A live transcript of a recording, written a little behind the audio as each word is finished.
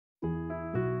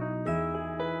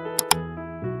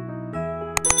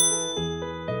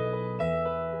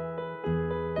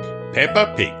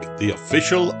Peppa Pig, the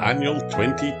official annual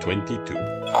 2022.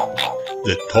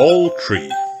 The Tall Tree.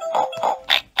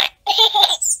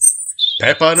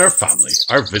 Peppa and her family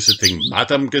are visiting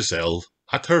Madame Gazelle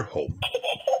at her home.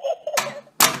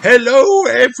 "Hello,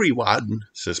 everyone,"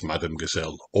 says Madame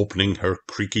Gazelle, opening her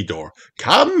creaky door.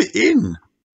 "Come in."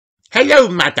 "Hello,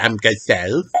 Madame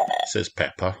Gazelle," says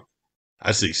Peppa.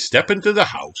 As they step into the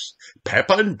house,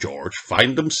 Peppa and George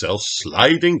find themselves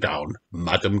sliding down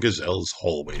Madame Gazelle's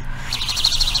hallway.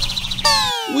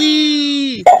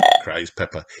 "Whee!" cries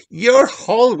Peppa. "Your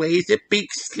hallway is a big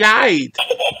slide."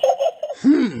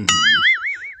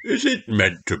 Is it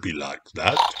meant to be like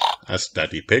that?" asked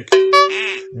Daddy Pig.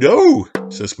 "No,"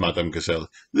 says Madame Gazelle.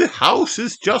 "The house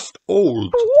is just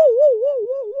old."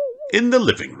 In the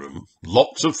living room,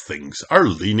 lots of things are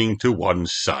leaning to one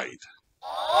side.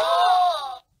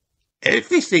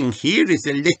 "Everything here is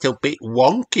a little bit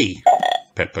wonky,"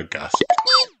 Peppa gasped.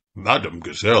 "Madame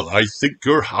Gazelle, I think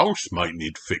your house might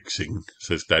need fixing,"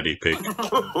 says Daddy Pig.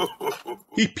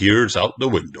 He peers out the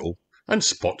window and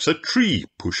spots a tree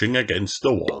pushing against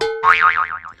the wall.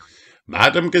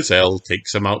 Madame Gazelle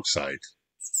takes him outside.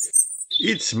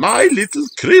 "It's my little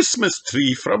Christmas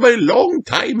tree from a long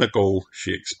time ago,"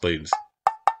 she explains.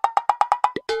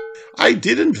 "I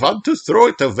didn't want to throw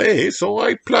it away, so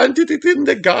I planted it in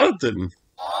the garden."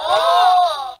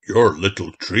 "Your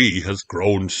little tree has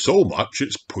grown so much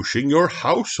it's pushing your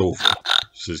house over,"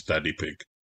 says Daddy Pig.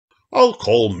 "I'll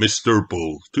call Mr.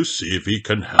 Bull to see if he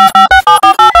can help."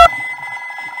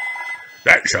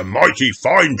 "That's a mighty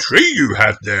fine tree you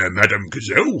have there, Madame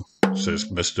Gazelle," says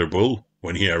Mr. Bull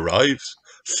when he arrives.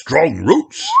 "Strong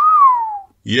roots."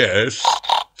 "Yes,"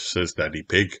 says Daddy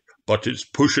Pig, "but it's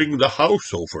pushing the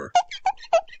house over."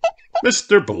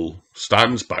 Mr. Bull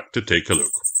stands back to take a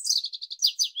look.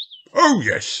 "Oh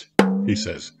yes," he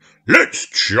says, "let's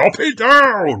chop it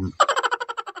down."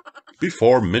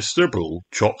 Before Mr. Bull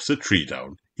chops the tree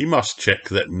down, he must check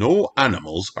that no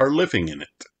animals are living in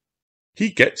it. He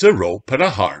gets a rope and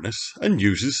a harness and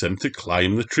uses them to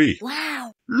climb the tree.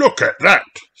 Wow! "Look at that,"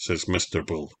 says Mr.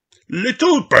 Bull.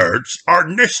 "Little birds are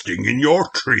nesting in your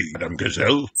tree, Madame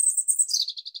Gazelle."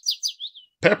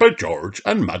 Peppa, George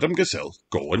and Madame Gazelle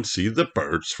go and see the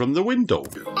birds from the window.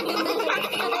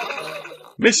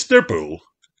 Mr. Bull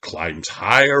climbs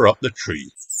higher up the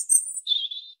tree.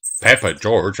 Peppa,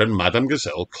 George and Madame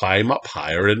Gazelle climb up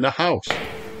higher in the house.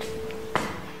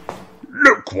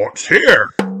 "Look what's here,"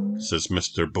 says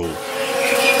Mr. Bull.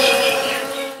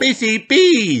 "Busy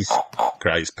bees!"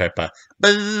 cries Peppa.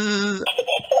 Buzz!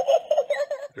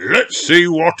 "Let's see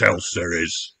what else there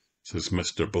is," says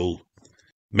Mr. Bull.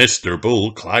 Mr.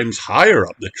 Bull climbs higher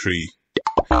up the tree.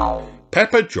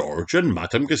 Peppa, George and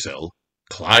Madame Gazelle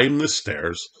climb the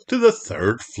stairs to the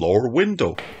third floor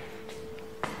window.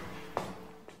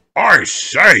 "I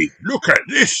say, look at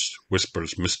this,"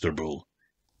 whispers Mr. Bull.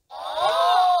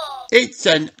 "It's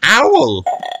an owl!"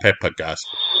 Peppa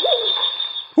gasps.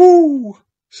 "Whoo!"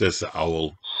 says the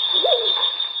owl.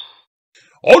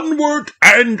 "Onward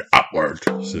and upward,"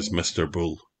 says Mr.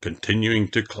 Bull, continuing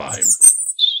to climb.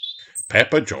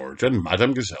 Peppa, George and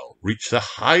Madame Gazelle reach the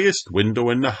highest window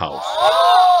in the house.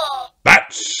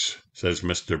 "Bats!" says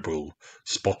Mr. Bull,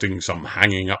 spotting some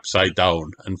hanging upside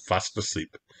down and fast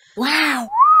asleep. Wow!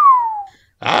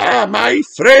 "Ah, my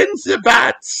friends the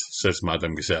bats," says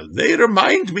Madame Gazelle. "They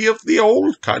remind me of the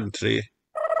old country."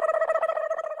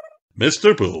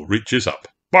 Mr. Bull reaches up.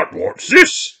 "But what's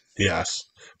this?" he asks,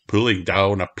 pulling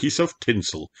down a piece of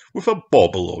tinsel with a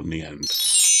bauble on the end.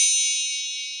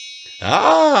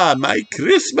 "Ah, my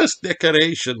Christmas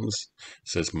decorations,"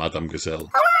 says Madame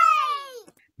Gazelle.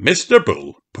 Mr.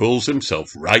 Bull pulls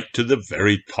himself right to the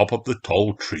very top of the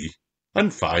tall tree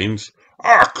and finds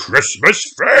a Christmas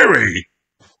fairy,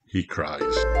 he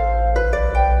cries.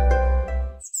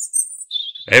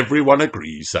 Everyone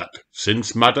agrees that,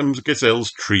 since Madame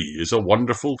Gazelle's tree is a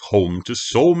wonderful home to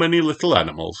so many little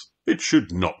animals, it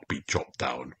should not be chopped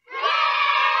down.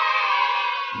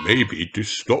 "Maybe to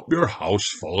stop your house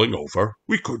falling over,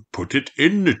 we could put it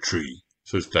in the tree,"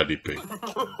 says Daddy Pig.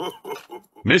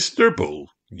 Mr. Bull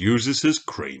uses his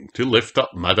crane to lift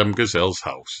up Madame Gazelle's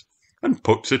house and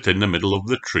puts it in the middle of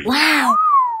the tree. Wow!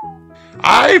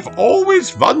 "I've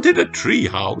always wanted a tree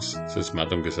house," says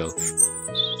Madame Gazelle.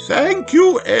 "Thank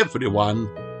you, everyone."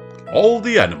 All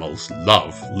the animals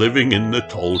love living in the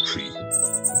tall tree.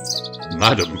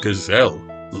 Madame Gazelle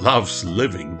loves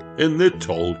living in the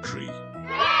tall tree.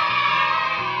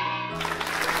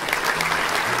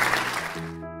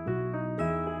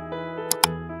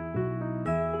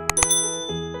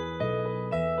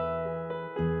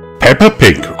 Peppa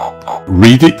Pig.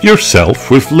 Read it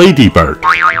yourself with Ladybird.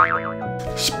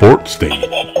 Sports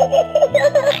Day.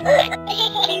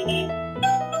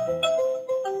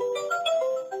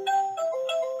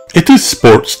 It is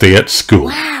sports day at school.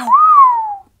 Wow!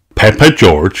 Peppa,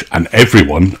 George and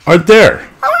everyone are there.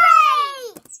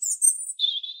 Hooray!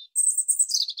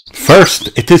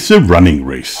 First, it is the running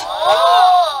race.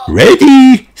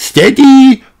 Ready,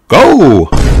 steady, go,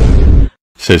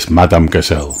 says Madame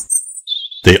Gazelle.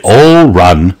 They all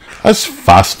run as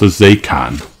fast as they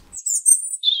can.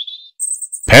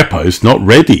 Peppa is not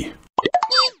ready.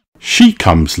 She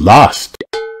comes last,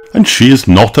 and she is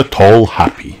not at all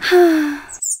happy.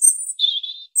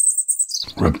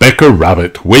 Rebecca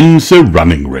Rabbit wins the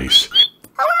running race.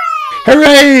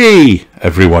 Hooray!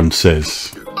 Everyone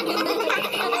says.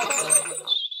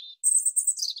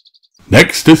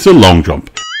 Next is the long jump.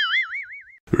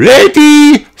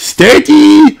 Ready,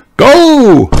 steady,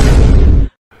 go,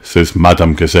 says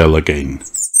Madame Gazelle again.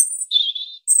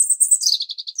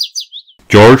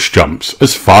 George jumps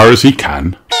as far as he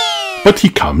can, but he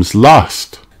comes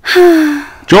last.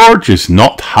 George is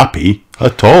not happy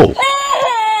at all.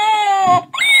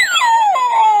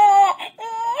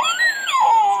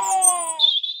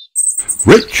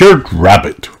 Richard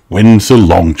Rabbit wins the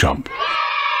long jump.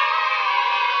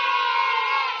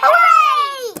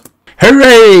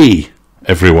 Hooray! Hooray!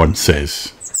 Everyone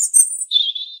says.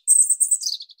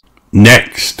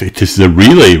 Next, it is the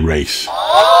relay race.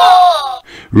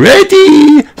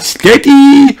 Ready,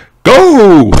 steady,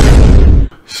 go,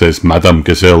 says Madame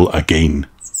Gazelle again.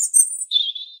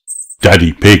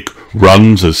 Daddy Pig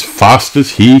runs as fast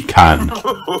as he can.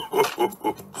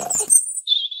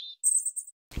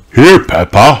 Here,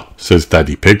 Peppa, says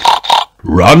Daddy Pig.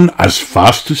 Run as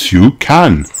fast as you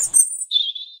can.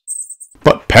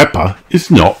 But Peppa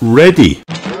is not ready.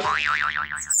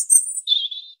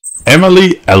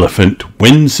 Emily Elephant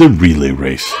wins the relay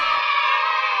race.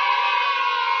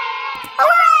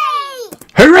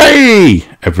 Hooray!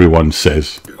 Everyone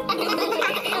says.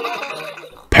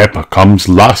 Peppa comes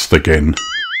last again,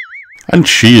 and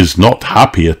she is not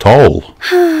happy at all.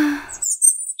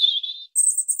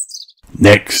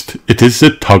 Next, it is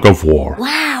the tug of war.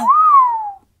 Wow!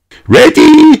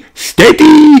 Ready,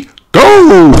 steady,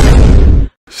 go,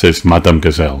 says Madame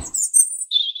Gazelle.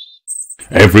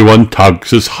 Everyone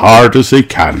tugs as hard as they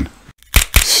can.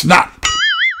 Snap!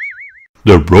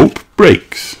 The rope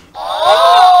breaks.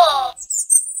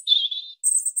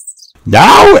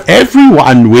 Now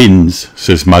everyone wins,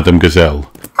 says Madame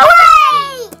Gazelle.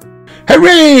 Hooray!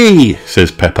 Hooray,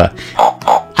 says Peppa.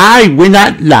 I win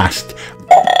at last.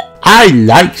 I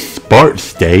like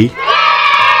sports day.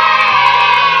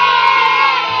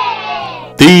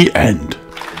 The end.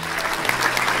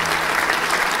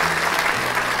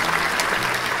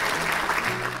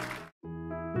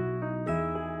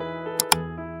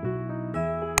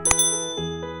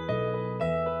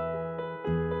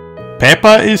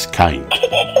 Peppa is kind.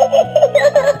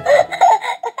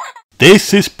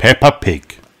 This is Peppa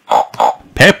Pig.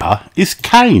 Peppa is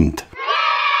kind.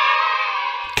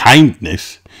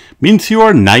 Kindness means you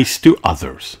are nice to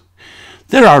others.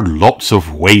 There are lots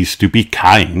of ways to be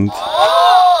kind.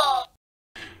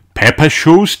 Peppa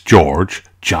shows George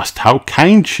just how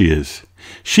kind she is.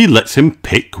 She lets him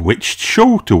pick which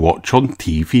show to watch on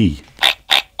TV.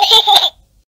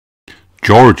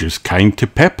 George is kind to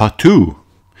Peppa too.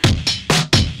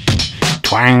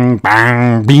 Twang,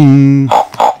 bang, bing.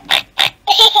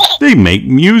 They make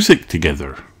music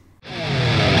together.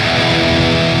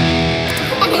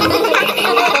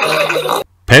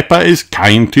 Peppa is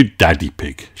kind to Daddy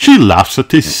Pig. She laughs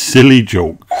at his silly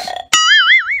jokes.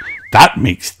 That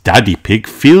makes Daddy Pig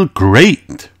feel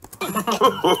great.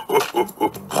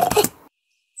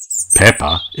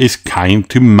 Peppa is kind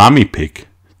to Mummy Pig.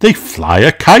 They fly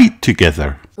a kite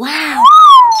together. Wow!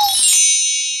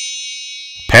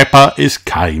 Peppa is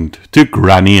kind to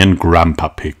Granny and Grandpa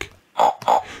Pig.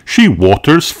 She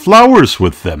waters flowers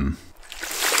with them.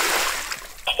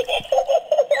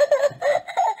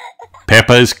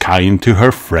 Peppa is kind to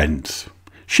her friends.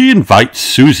 She invites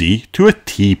Susie to a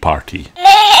tea party.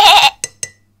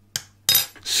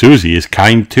 Susie is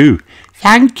kind too.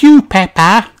 Thank you,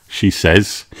 Peppa, she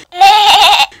says.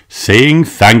 Saying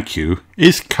thank you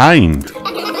is kind.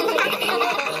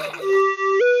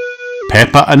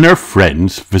 Peppa and her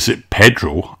friends visit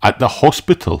Pedro at the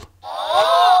hospital.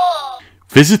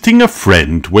 Visiting a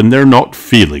friend when they're not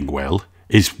feeling well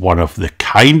is one of the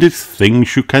kindest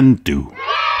things you can do.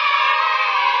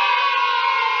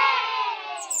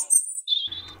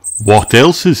 What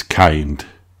else is kind?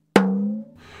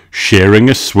 Sharing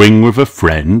a swing with a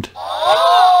friend.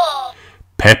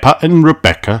 Peppa and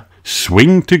Rebecca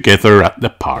swing together at the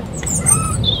park.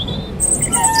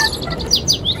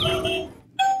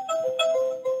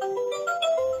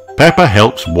 Peppa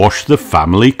helps wash the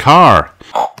family car.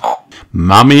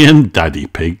 Mummy and Daddy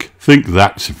Pig think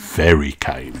that's very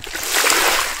kind.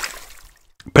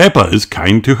 Peppa is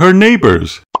kind to her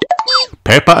neighbours.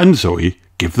 Peppa and Zoe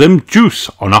give them juice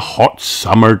on a hot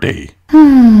summer day.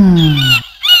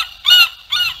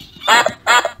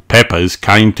 Peppa is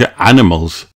kind to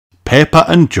animals. Peppa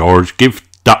and George give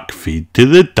duck feed to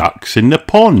the ducks in the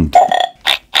pond.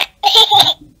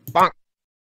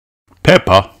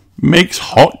 Peppa makes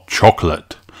hot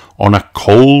chocolate on a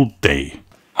cold day.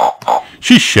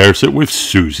 She shares it with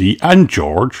Susie and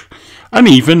George and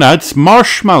even adds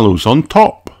marshmallows on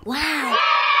top. Wow!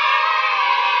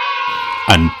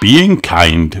 And being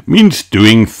kind means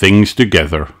doing things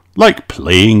together, like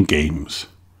playing games.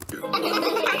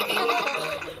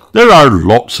 There are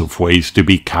lots of ways to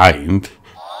be kind.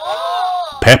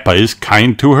 Peppa is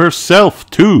kind to herself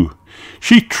too.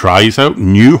 She tries out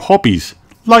new hobbies,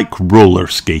 like roller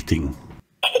skating.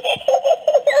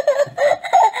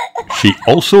 She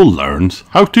also learns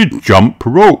how to jump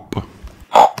rope.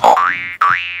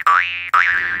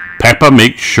 Peppa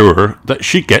makes sure that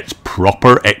she gets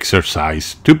proper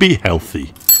exercise to be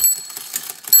healthy.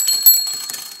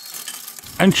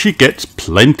 And she gets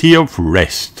plenty of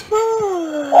rest.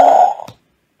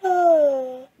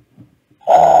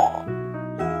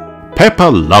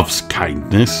 Peppa loves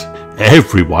kindness.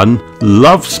 Everyone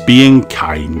loves being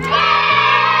kind.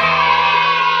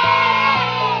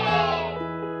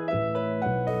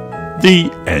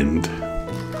 The end.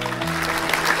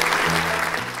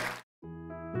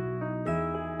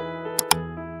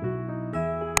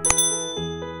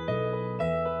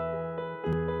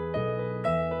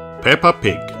 Peppa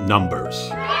Pig numbers.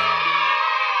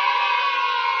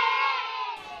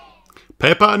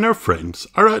 Peppa and her friends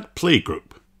are at playgroup.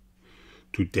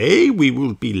 Today we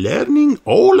will be learning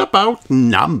all about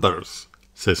numbers,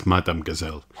 says Madame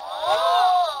Gazelle.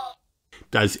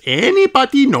 Does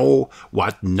anybody know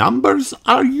what numbers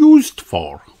are used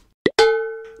for?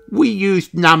 We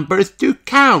use numbers to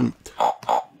count,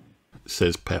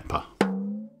 says Peppa.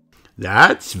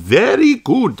 That's very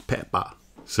good, Peppa,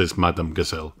 says Madame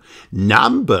Gazelle.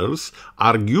 Numbers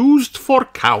are used for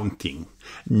counting.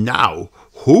 Now,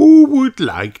 who would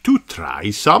like to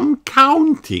try some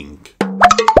counting?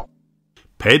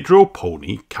 Pedro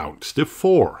Pony counts to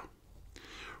 4.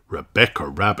 Rebecca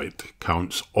Rabbit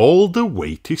counts all the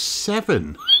way to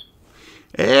 7.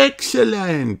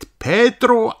 Excellent,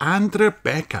 Pedro and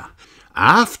Rebecca.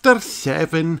 After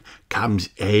 7 comes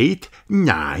 8,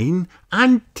 9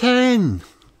 and 10,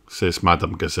 says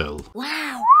Madame Gazelle.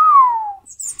 Wow!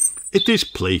 It is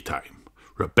playtime.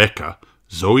 Rebecca,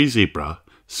 Zoe Zebra,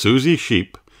 Susie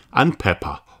Sheep and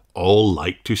Peppa all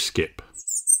like to skip.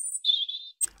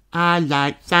 I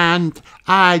like sand,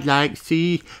 I like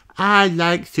sea, I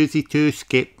like Susie to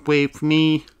skip with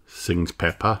me, sings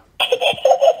Peppa.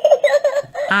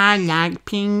 I like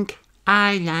pink,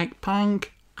 I like pong,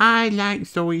 I like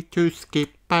Zoe to skip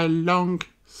along,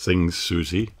 sings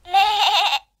Susie.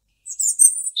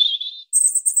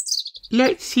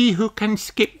 Let's see who can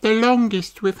skip the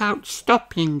longest without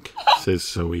stopping, says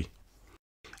Zoe.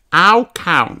 I'll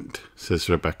count, says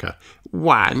Rebecca.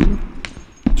 1,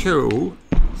 2,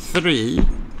 3,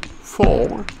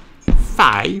 4,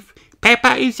 5.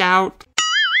 Peppa is out.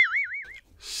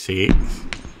 6,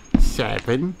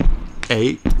 7,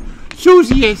 8.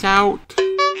 Susie is out.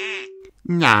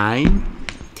 9,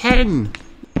 10.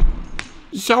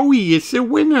 Zoe is the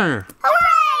winner.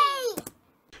 Hooray!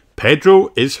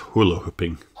 Pedro is hula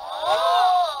hooping.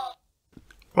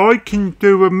 I can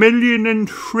do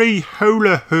 1,000,003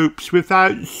 hula hoops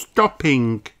without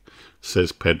stopping,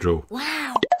 says Pedro.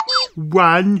 Wow!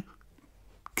 1,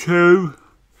 2,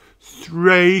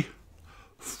 3,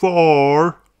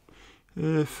 4,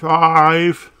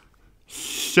 5,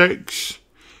 6,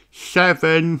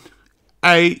 7,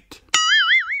 8.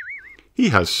 He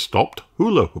has stopped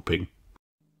hula hooping.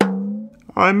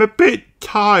 I'm a bit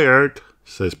tired,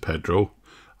 says Pedro.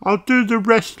 I'll do the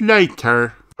rest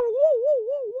later.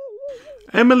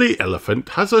 Emily Elephant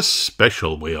has a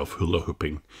special way of hula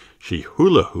hooping. She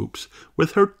hula hoops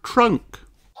with her trunk.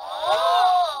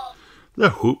 The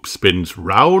hoop spins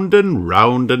round and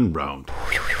round and round.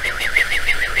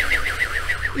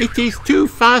 It is too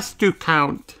fast to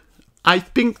count. I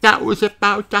think that was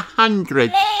about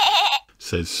 100,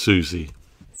 says Susie.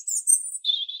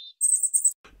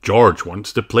 George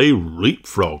wants to play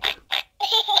leapfrog.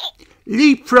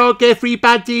 Leapfrog,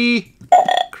 everybody,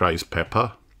 cries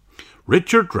Peppa.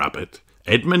 Richard Rabbit,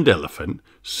 Edmund Elephant,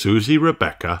 Susie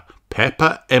Rebecca,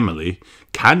 Peppa Emily,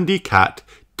 Candy Cat,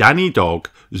 Danny Dog,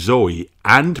 Zoe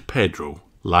and Pedro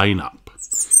line up.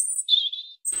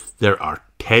 There are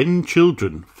 10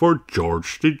 children for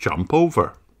George to jump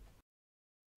over.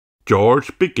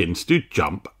 George begins to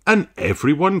jump and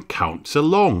everyone counts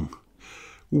along.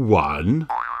 1,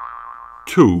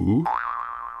 2,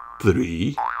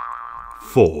 3,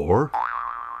 4,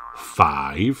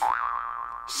 5,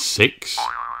 6,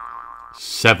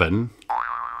 7,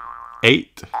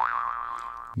 8,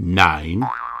 9,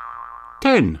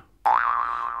 10.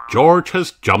 George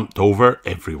has jumped over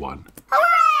everyone.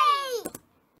 Hooray!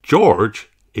 George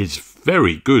is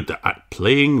very good at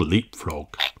playing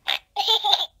leapfrog.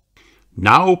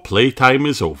 Now playtime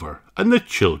is over and the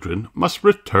children must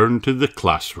return to the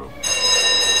classroom.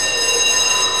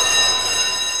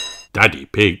 Daddy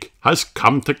Pig has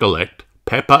come to collect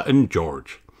Peppa and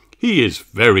George. He is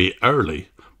very early,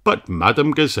 but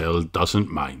Madame Gazelle doesn't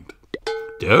mind.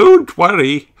 "Don't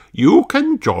worry, you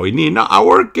can join in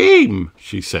our game,"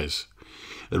 she says.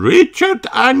 "Richard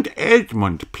and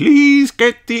Edmund, please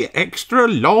get the extra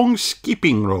long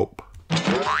skipping rope."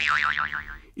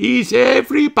 "Is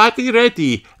everybody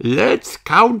ready? Let's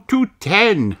count to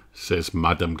 10, says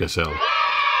Madame Gazelle.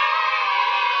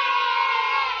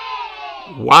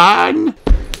 1,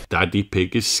 Daddy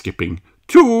Pig is skipping.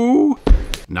 2,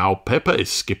 now Peppa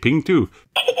is skipping too.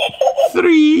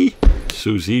 3,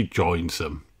 Susie joins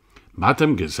them.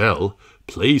 Madame Gazelle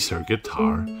plays her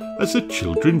guitar as the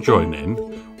children join in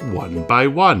one by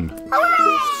one.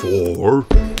 4,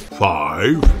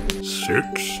 5,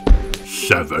 6,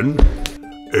 7,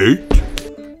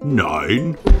 8,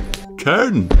 9,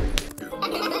 10.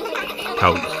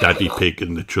 Count Daddy Pig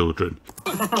and the children.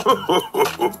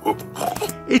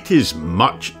 It is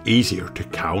much easier to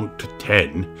count to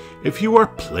 10 if you are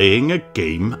playing a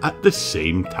game at the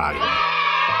same time.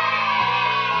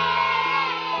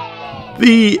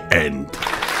 The end.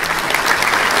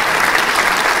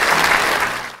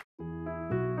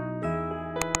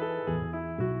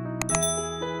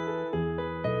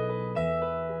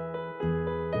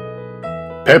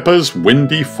 Peppa's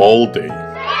Windy Fall Day.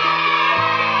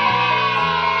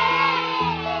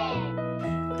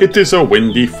 It is a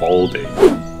windy fall day.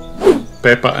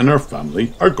 Peppa and her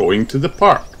family are going to the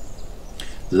park.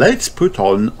 "Let's put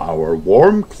on our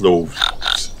warm clothes,"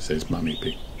 says Mummy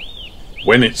Pig.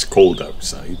 When it's cold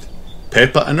outside,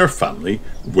 Peppa and her family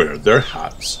wear their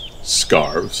hats,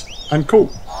 scarves and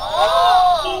coat.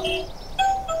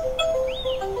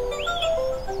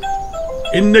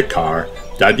 In the car,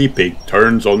 Daddy Pig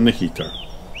turns on the heater.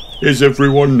 "Is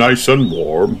everyone nice and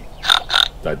warm?"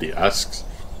 Daddy asks.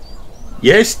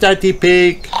 "Yes, Daddy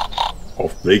Pig."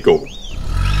 Off they go.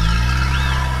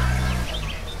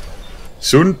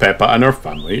 Soon Peppa and her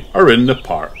family are in the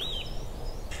park.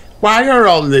 "Why are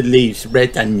all the leaves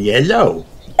red and yellow?"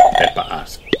 Peppa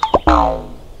asks.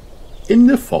 "In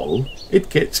the fall, it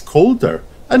gets colder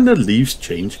and the leaves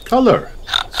change colour,"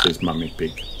 says Mummy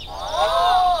Pig.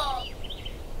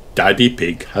 Daddy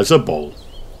Pig has a ball.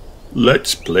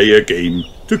 "Let's play a game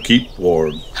to keep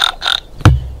warm."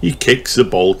 He kicks the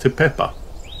ball to Peppa.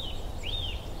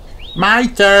 "My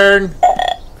turn,"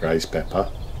 cries Peppa.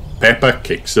 Peppa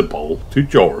kicks the ball to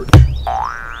George.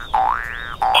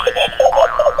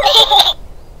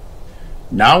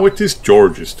 Now it is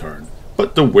George's turn,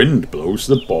 but the wind blows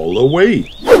the ball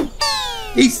away.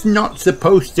 "It's not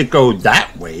supposed to go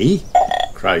that way,"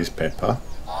 cries Peppa.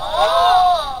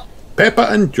 Peppa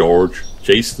and George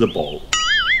chase the ball.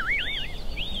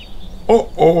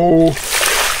 Uh-oh!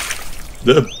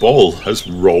 The ball has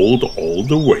rolled all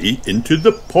the way into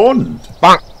the pond.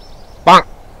 Bonk, bonk.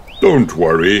 "Don't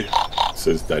worry,"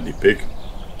 says Daddy Pig.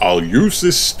 "I'll use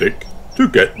this stick to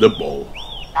get the ball."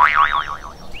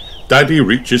 Daddy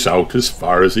reaches out as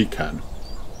far as he can.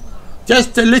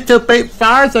 "Just a little bit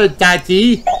farther,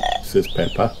 Daddy," says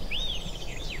Peppa.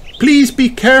 "Please be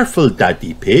careful,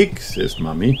 Daddy Pig," says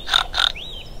Mummy.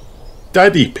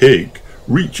 Daddy Pig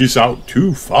reaches out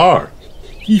too far.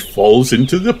 He falls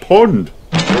into the pond.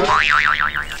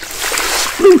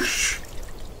 Sploosh!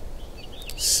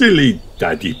 Silly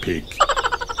Daddy Pig.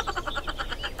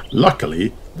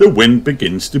 Luckily, the wind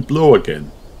begins to blow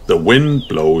again. The wind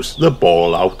blows the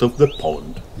ball out of the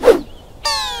pond.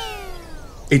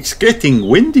 "It's getting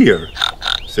windier,"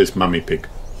 says Mummy Pig.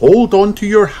 "Hold on to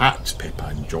your hats, Peppa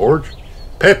and George."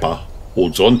 Peppa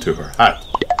holds on to her hat,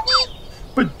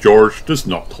 but George does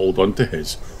not hold on to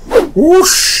his.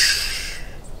 Whoosh!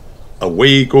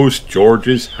 Away goes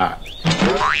George's hat.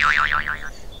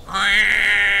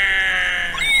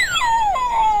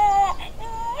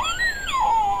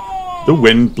 The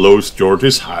wind blows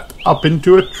George's hat up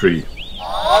into a tree.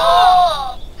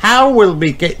 "How will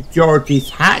we get George's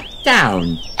hat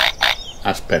down?"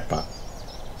 asks Peppa.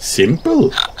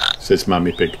 "Simple," says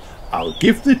Mummy Pig. "I'll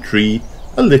give the tree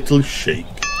a little shake.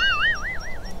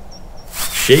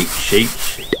 Shake, shake,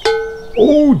 shake.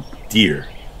 Oh dear,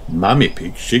 Mammy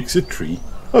Pig shakes a tree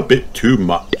a bit too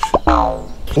much. Plop!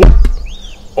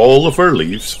 All of her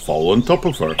leaves fall on top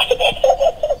of her.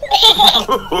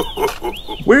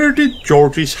 Where did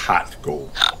George's hat go?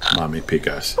 Mammy Pig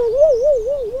asks.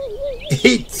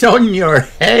 It's on your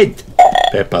head,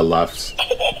 Peppa laughs.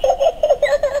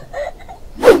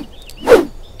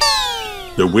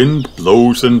 The wind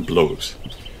blows and blows.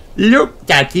 Look,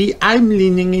 Daddy, I'm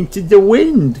leaning into the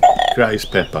wind, cries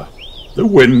Peppa. The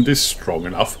wind is strong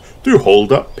enough to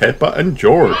hold up Peppa and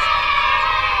George.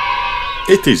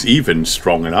 It is even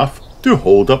strong enough to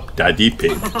hold up Daddy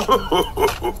Pig.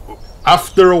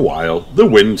 After a while, the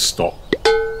wind stopped.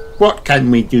 What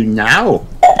can we do now?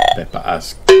 Peppa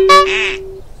asked.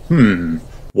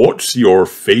 What's your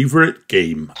favourite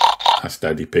game? Asked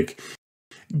Daddy Pig.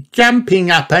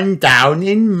 Jumping up and down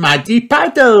in muddy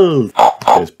puddles,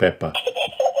 says Peppa.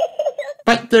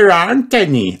 But there aren't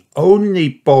any, only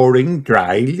boring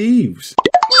dry leaves.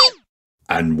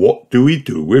 And what do we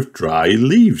do with dry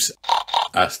leaves?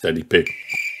 Asked Daddy Pig.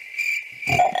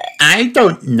 I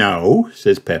don't know,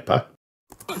 says Peppa.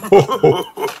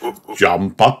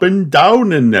 Jump up and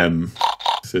down in them,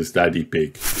 says Daddy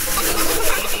Pig.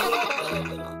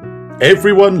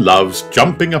 Everyone loves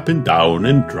jumping up and down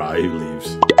in dry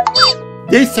leaves.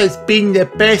 This has been the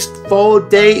best fall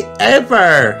day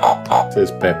ever,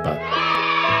 says Peppa.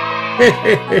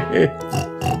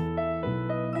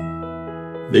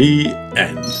 The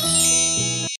end.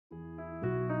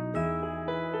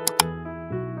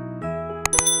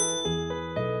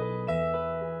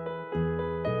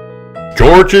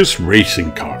 George's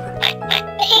racing car.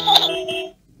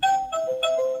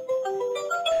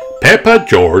 Peppa,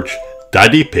 George,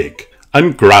 Daddy Pig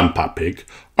and Grandpa Pig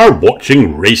are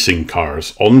watching racing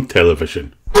cars on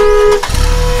television.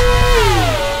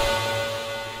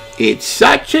 It's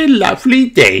such a lovely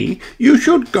day, you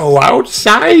should go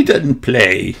outside and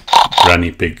play,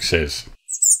 Granny Pig says.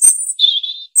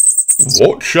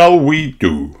 What shall we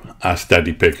do? Asked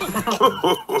Daddy Pig.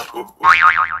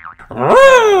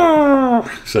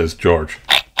 Says George.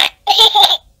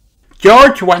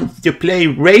 George wants to play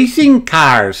racing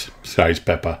cars, sighs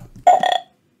Peppa.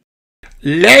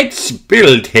 Let's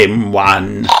build him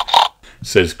one,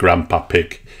 says Grandpa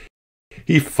Pig.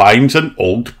 He finds an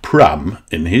old pram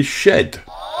in his shed.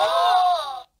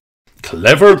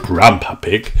 Clever Grandpa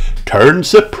Pig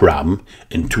turns the pram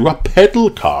into a pedal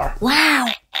car. Wow!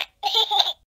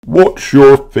 What's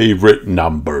your favourite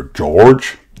number,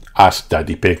 George? Asks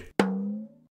Daddy Pig.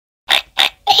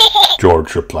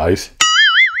 George replies.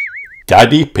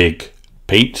 Daddy Pig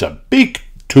paints a big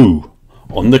 2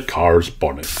 on the car's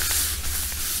bonnet.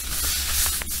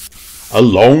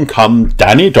 Along come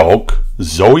Danny Dog,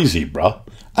 Zoe Zebra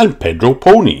and Pedro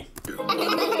Pony.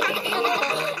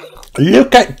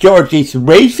 Look at George's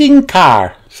racing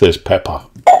car, says Peppa.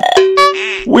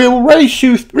 We'll race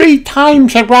you 3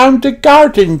 times around the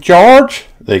garden, George,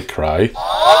 they cry.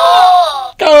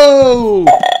 Go!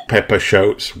 Peppa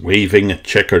shouts, waving a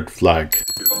checkered flag.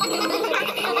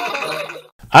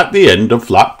 At the end of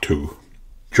lap 2,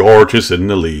 George is in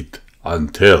the lead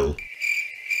until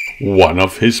one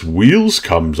of his wheels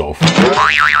comes off.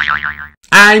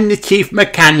 I'm the chief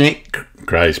mechanic,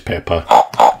 cries Peppa.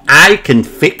 I can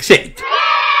fix it.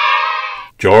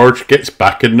 George gets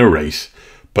back in the race,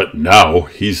 but now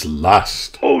he's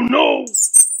last. Oh no!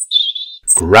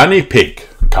 Granny Pig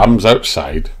comes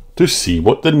outside to see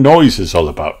what the noise is all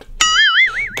about.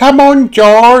 Come on,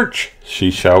 George, she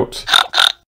shouts.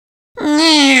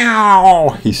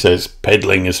 Meow, he says,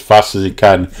 pedalling as fast as he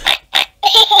can.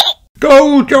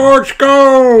 Go, George,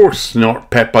 go! Snort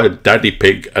Peppa, Daddy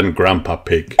Pig and Grandpa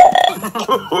Pig.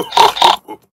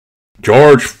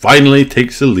 George finally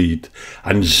takes the lead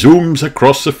and zooms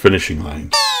across the finishing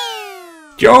line.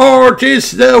 George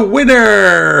is the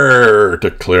winner,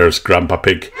 declares Grandpa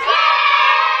Pig.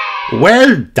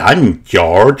 Well done,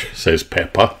 George, says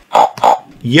Peppa.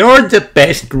 You're the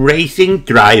best racing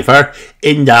driver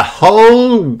in the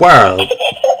whole world.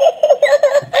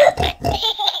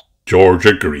 George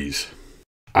agrees.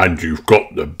 And you've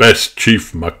got the best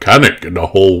chief mechanic in the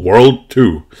whole world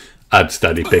too, adds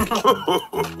Daddy Pig.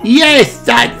 Yes,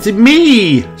 that's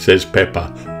me, says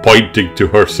Peppa, pointing to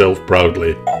herself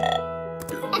proudly.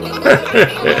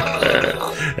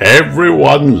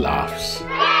 Everyone laughs.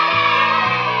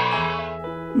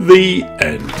 The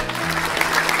end.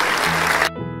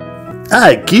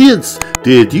 Hi kids,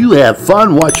 did you have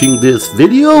fun watching this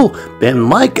video? Then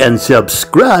like and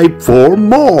subscribe for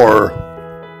more.